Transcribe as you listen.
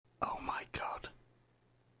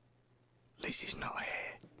Lizzie's not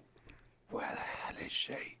here. Where the hell is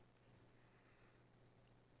she?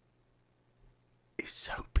 It's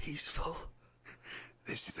so peaceful.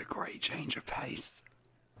 This is a great change of pace.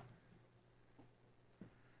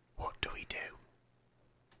 What do we do?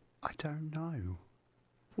 I don't know.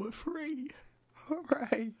 We're free.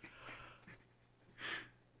 Hooray.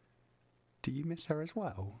 Do you miss her as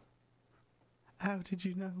well? How did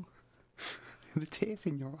you know? The tears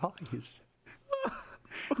in your eyes.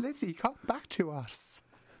 Lizzie, come back to us.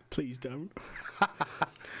 Please don't.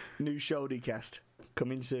 New Shoddy cast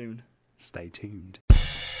coming soon. Stay tuned.